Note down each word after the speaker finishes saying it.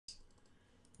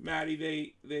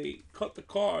Maddie, they cut the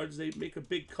cards. They make a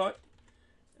big cut,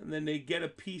 and then they get a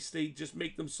piece. They just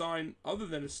make them sign other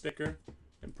than a sticker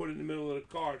and put it in the middle of the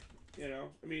card. You know,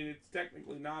 I mean, it's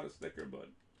technically not a sticker, but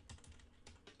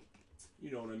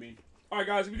you know what I mean. All right,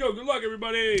 guys, here we go. Good luck,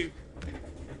 everybody.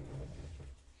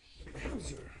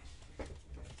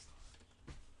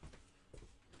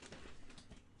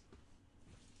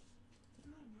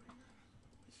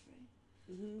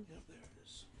 Yep, there it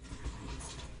is.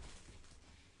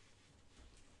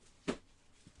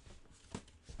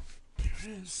 There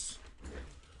it is.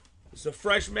 It's a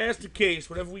fresh master case.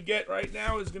 Whatever we get right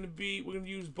now is going to be, we're going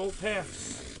to use both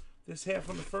halves. This half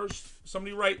on the first.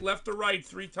 Somebody write left or right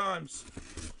 3 times.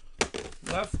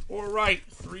 Left or right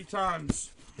 3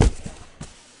 times.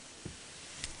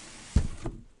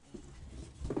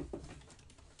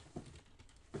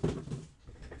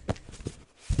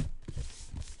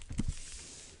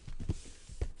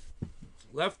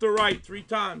 Left or right 3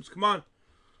 times. Come on.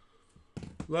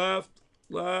 Left,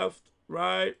 left,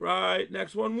 right, right.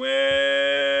 Next one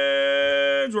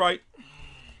wins. Right.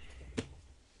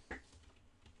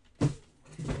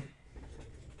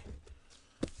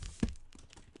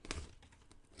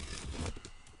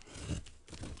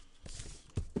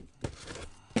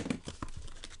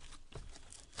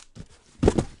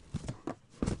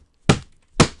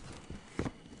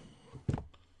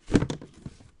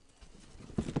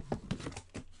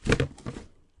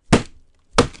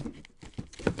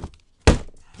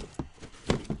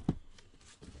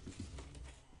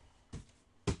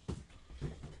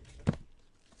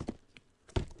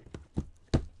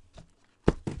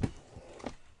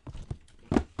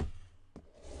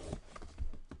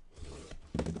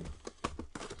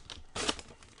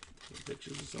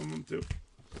 Pictures of some of them too.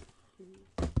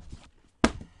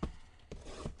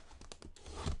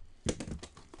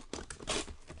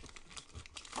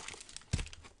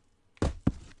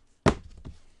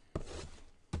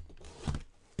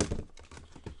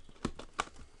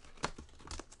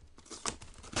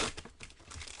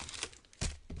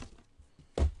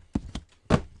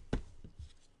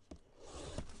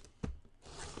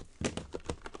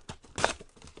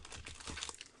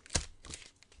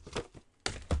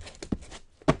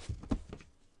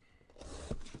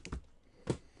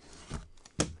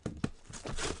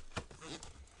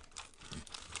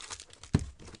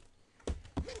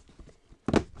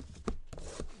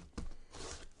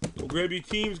 Grab your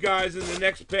teams, guys, in the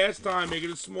next pastime. Make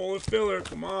it a smaller filler.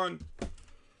 Come on.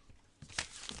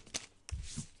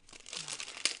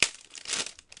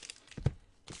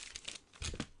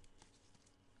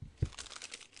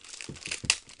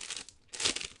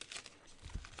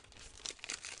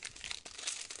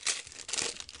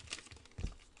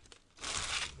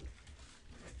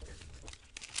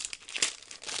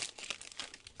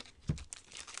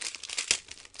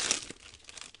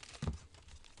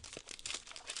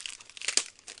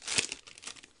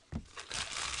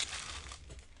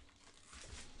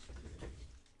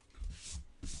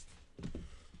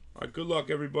 All right, good luck,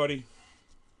 everybody.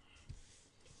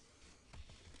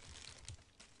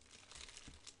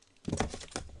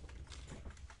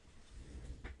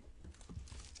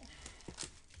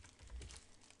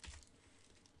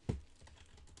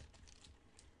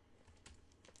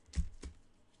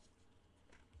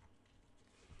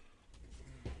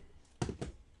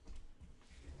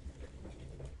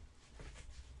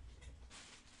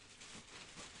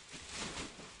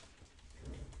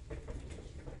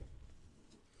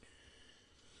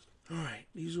 Alright,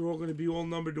 these are all going to be all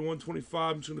numbered to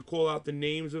 125. I'm just going to call out the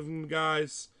names of them,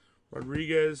 guys.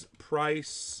 Rodriguez,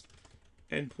 Price,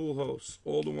 and Pujols.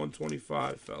 All to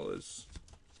 125, fellas.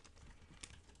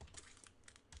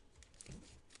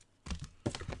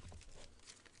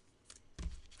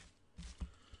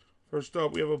 First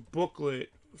up, we have a booklet.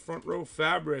 Front row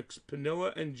fabrics.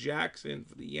 Piniella and Jackson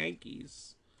for the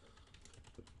Yankees.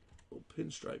 Little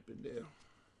pinstripe in there.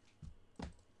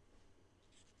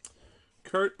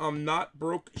 Kurt, I'm not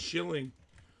broke Schilling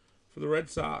for the Red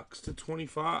Sox to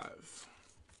 25.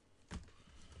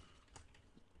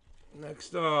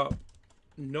 Next up,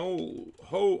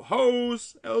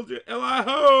 Hose, L.I.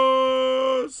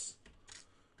 Hose.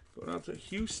 Going out to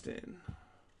Houston.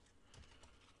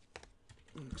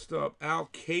 Next up, Al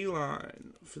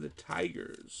Kaline for the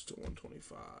Tigers to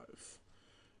 125.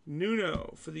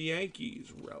 Nuno for the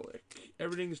Yankees, relic.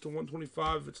 Everything is to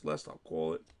 125. If it's less, I'll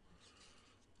call it.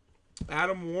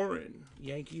 Adam Warren,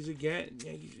 Yankees again.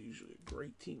 Yankees are usually a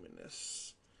great team in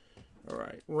this. All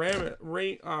right.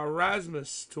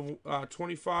 Rasmus to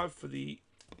 25 for the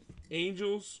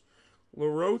Angels.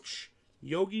 LaRoche,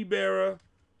 Yogi Berra,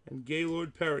 and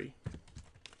Gaylord Perry.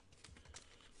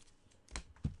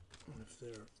 And if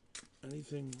they're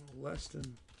Anything less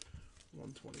than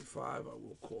 125, I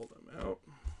will call them out.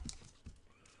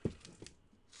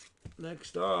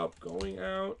 Next up, going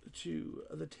out to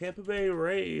the Tampa Bay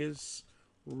Rays,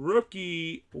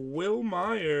 rookie Will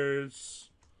Myers.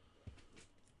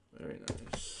 Very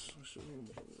nice. There's some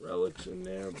relics in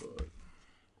there, but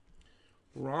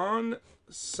Ron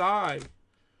Sy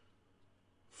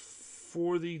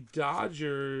for the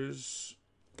Dodgers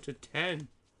 /10.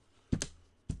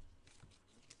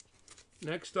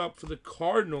 Next up for the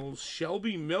Cardinals,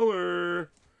 Shelby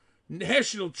Miller,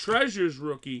 National Treasures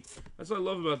rookie. That's what I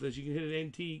love about this. You can hit an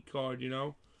NT card, you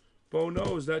know. Bo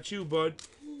knows, that's you, bud.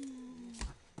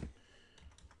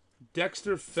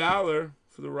 Dexter Fowler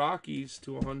for the Rockies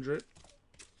 /100.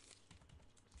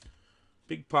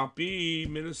 Big Papi,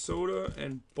 Minnesota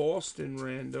and Boston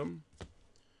random.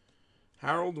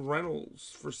 Harold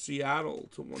Reynolds for Seattle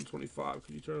 /125.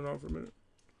 Could you turn it on for a minute?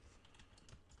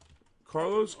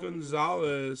 Carlos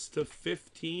Gonzalez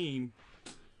 /15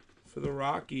 for the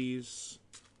Rockies.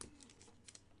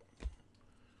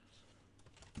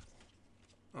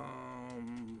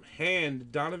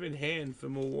 Donovan Hand for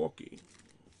Milwaukee.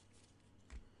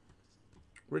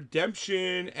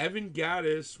 Redemption, Evan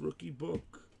Gattis, rookie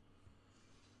book.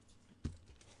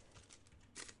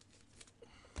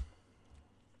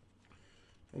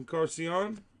 And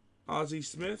Carcion, Ozzie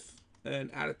Smith,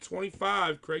 and out of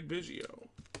 25, Craig Biggio.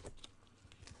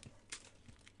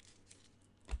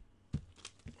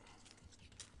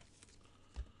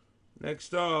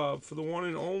 Next up, for the one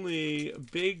and only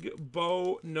Big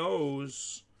Bo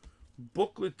Knows,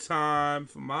 booklet time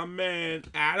for my man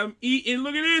Adam Eaton.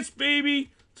 Look at this, baby!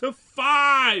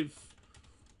 /5.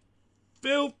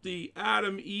 Filthy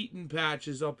Adam Eaton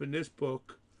patches up in this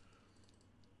book.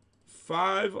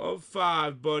 5 of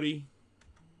 5, buddy.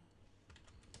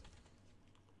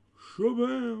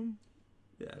 Shabam.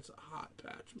 Yeah, it's a hot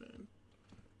patch, man.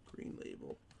 Green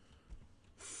label.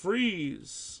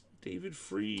 Freeze. David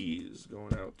Freeze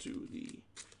going out to the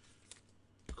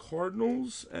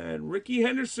Cardinals. And Ricky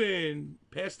Henderson.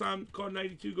 Pastime card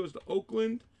 92 goes to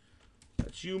Oakland.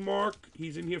 That's you, Mark.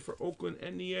 He's in here for Oakland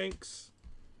and the Yanks.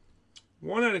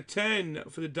 1 out of 10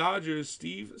 for the Dodgers.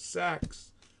 Steve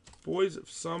Sachs. Boys of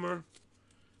Summer.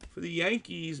 For the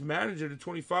Yankees, manager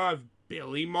 /25,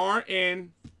 Billy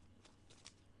Martin.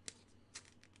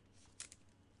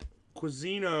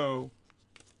 Quizino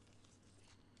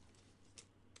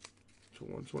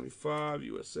 /125,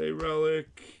 USA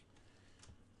relic.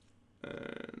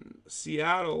 And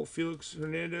Seattle, Felix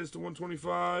Hernandez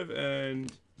 /125,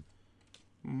 and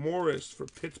Morris for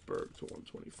Pittsburgh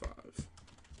 /125.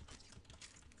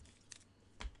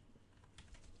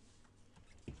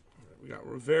 We got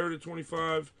Rivera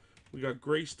 /25. We got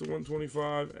Grace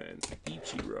 /125 and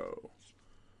Ichiro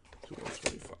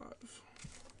 /125.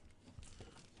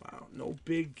 Wow, no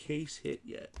big case hit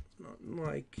yet. Nothing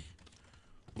like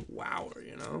Wower,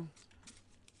 you know?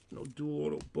 No dual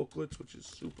auto booklets, which is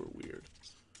super weird.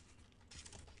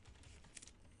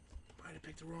 Might have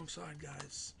picked the wrong side,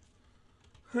 guys.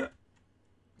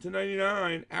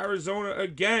 /99, Arizona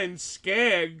again,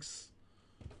 Skaggs.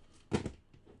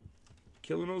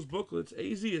 Killing those booklets.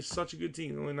 AZ is such a good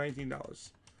team. Only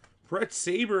 $19. Brett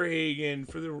Saberhagen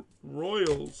for the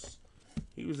Royals.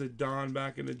 He was a Don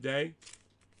back in the day.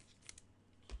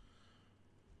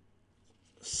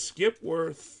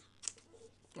 Skipworth.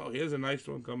 Oh, here's a nice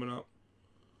one coming up.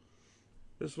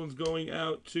 This one's going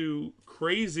out to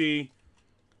Crazy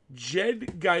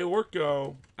Jed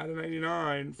Gayorko out of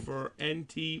 99 for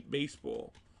NT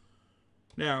Baseball.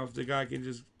 Now, if the guy can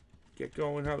just get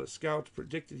going how the scouts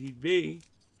predicted he'd be.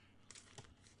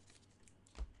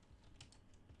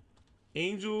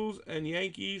 Angels and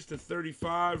Yankees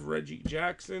 /35, Reggie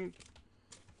Jackson.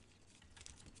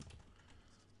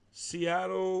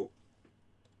 Seattle,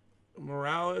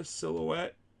 Morales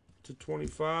silhouette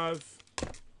 /25.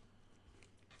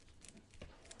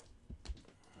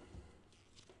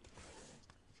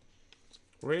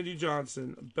 Randy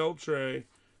Johnson, Beltre,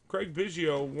 Craig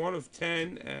Biggio, 1 of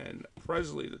 10, and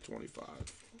Presley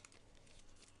 /25.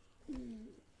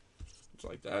 It's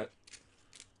like that.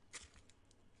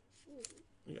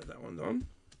 You got that one done?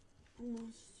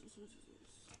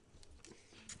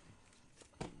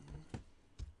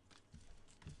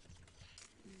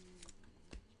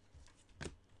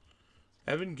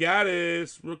 Evan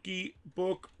Gattis, rookie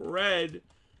book red,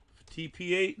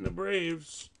 TP8 in the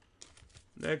Braves.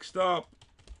 Next up,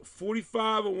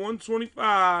 45 of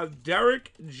 125,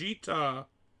 Derek Jeter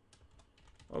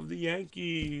of the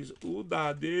Yankees. Ooh,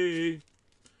 daddy.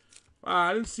 Wow,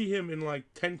 I didn't see him in like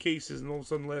 10 cases, and all of a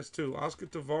sudden last 2. Oscar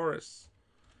Tavares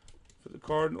for the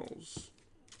Cardinals.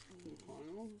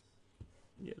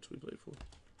 Yeah, that's what he played for.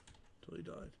 Until he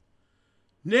died.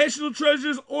 National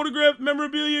Treasures autographed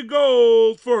memorabilia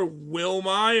gold for Will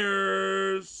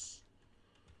Myers.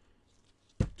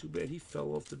 Too bad he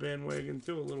fell off the bandwagon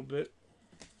too a little bit.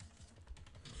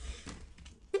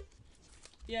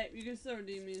 Yeah, you can still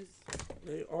redeem these.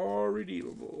 They are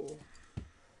redeemable.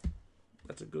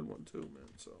 That's a good one too,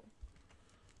 man. So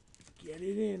get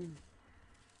it in.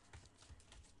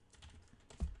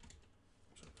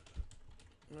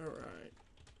 All right.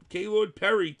 Gaylord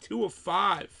Perry, 2 of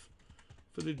 5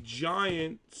 for the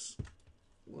Giants.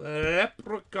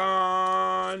 Leprechaun.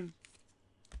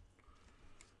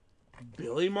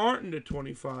 Billy Martin to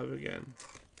 25 again.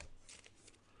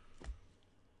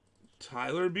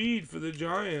 Tyler Beede for the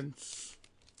Giants.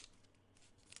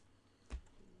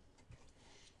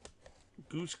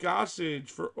 Goose Gossage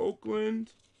for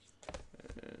Oakland.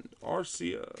 And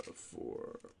Arcia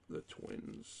for the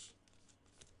Twins.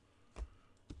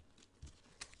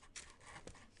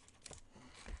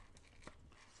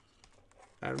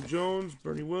 Adam Jones,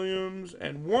 Bernie Williams,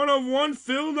 and 1 of 1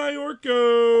 Phil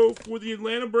Nyorko for the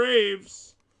Atlanta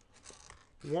Braves.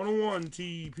 1 of 1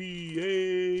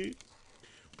 TPA.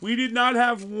 We did not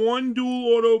have 1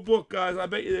 dual auto book, guys. I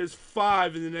bet you there's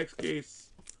 5 in the next case.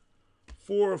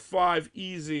 4 or 5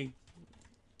 easy.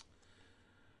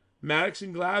 Maddox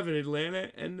and Glavine, Atlanta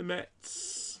and the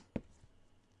Mets.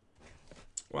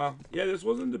 Wow. Yeah, this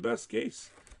wasn't the best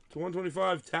case. To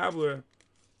 125 Tabler.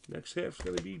 Next half's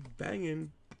going to be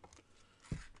banging.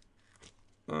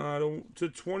 To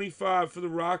 25 for the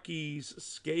Rockies,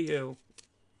 Scahill.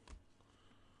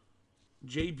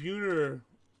 Jay Buhner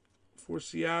for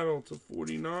Seattle to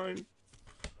 49.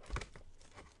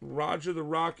 Roger the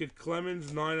Rocket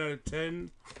Clemens, 9 out of 10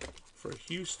 for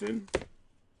Houston.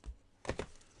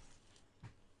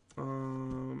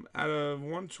 Out of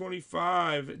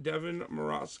 125, Devin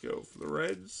Morosco for the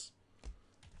Reds.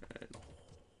 And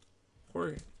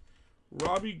Jorge.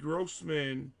 Robbie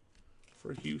Grossman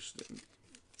for Houston.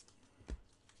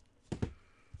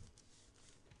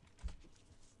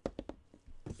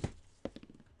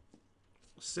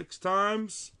 Six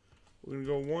times. We're going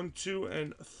to go 1, 2,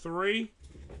 and 3.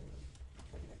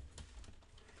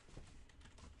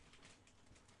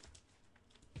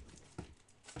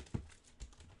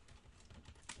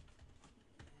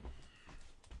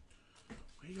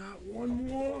 We got one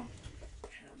more.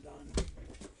 I'm done.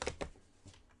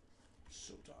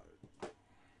 So tired.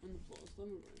 On the floor,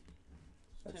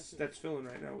 That's filling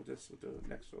right now with the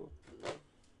next filler.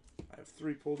 I have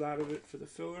 3 pulled out of it for the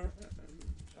filler. And,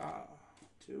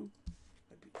 2.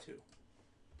 That'd be 2.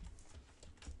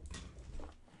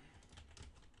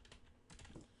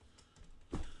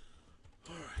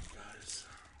 Alright, guys.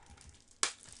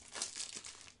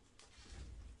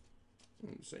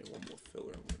 I'm saying one more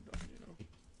filler and we're done, you know?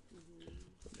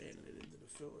 I'm adding it into the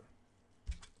filler.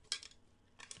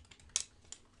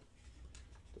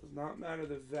 Does not matter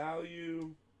the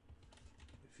value.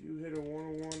 If you hit a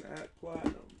 101 at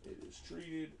Platinum, it is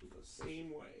treated the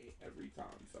same way every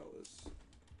time, fellas.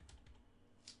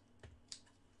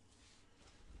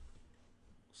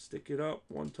 Stick it up,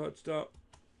 1 touched up.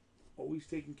 Always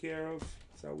taken care of.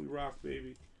 That's how we rock,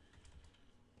 baby.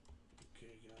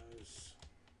 Okay, guys.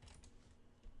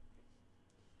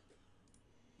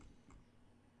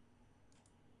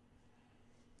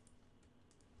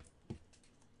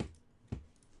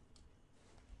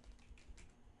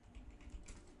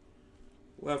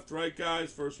 Left, right,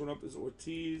 guys. First one up is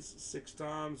Ortiz. 6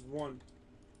 times, 1.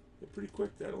 Yeah, pretty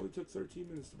quick. That only took 13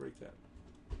 minutes to break that.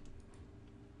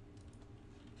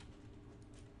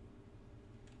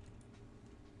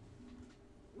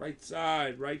 Right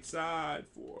side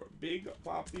for Big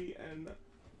Papi and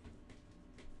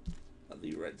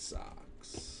the Red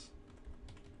Sox.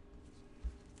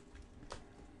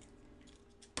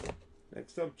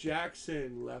 Next up,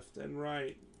 Jackson, left and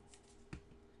right.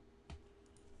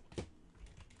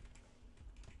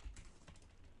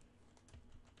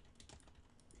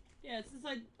 Yeah, it's just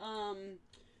like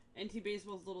NT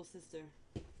Baseball's little sister.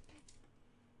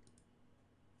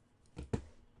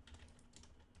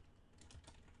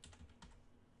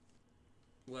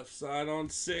 Left side on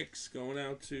 6, going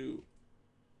out to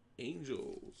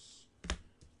Angels.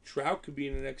 Trout could be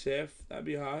in the next half. That'd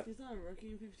be hot. He's not a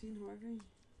rookie in 15, Harvey?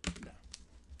 No.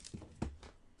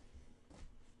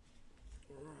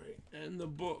 Alright, and the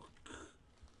book.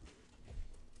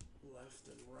 Left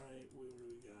and right. What do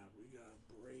we got? We got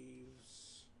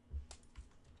Braves.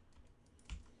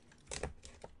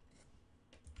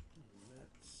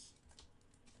 Mets.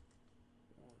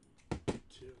 1,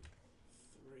 2,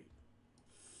 3,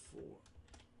 4,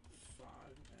 5,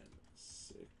 and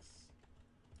 6.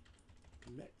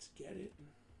 Mets get it.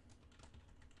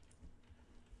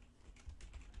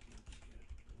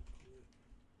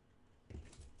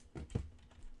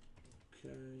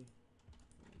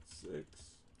 6.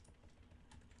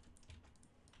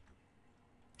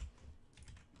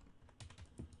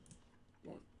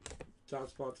 One. Top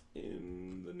spots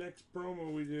in the next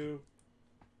promo we do.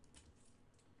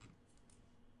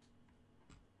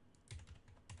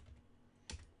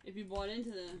 If you bought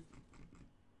into the...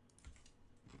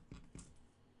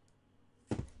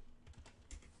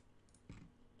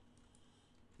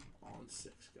 On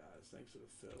 6, guys. Thanks for the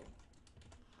fill.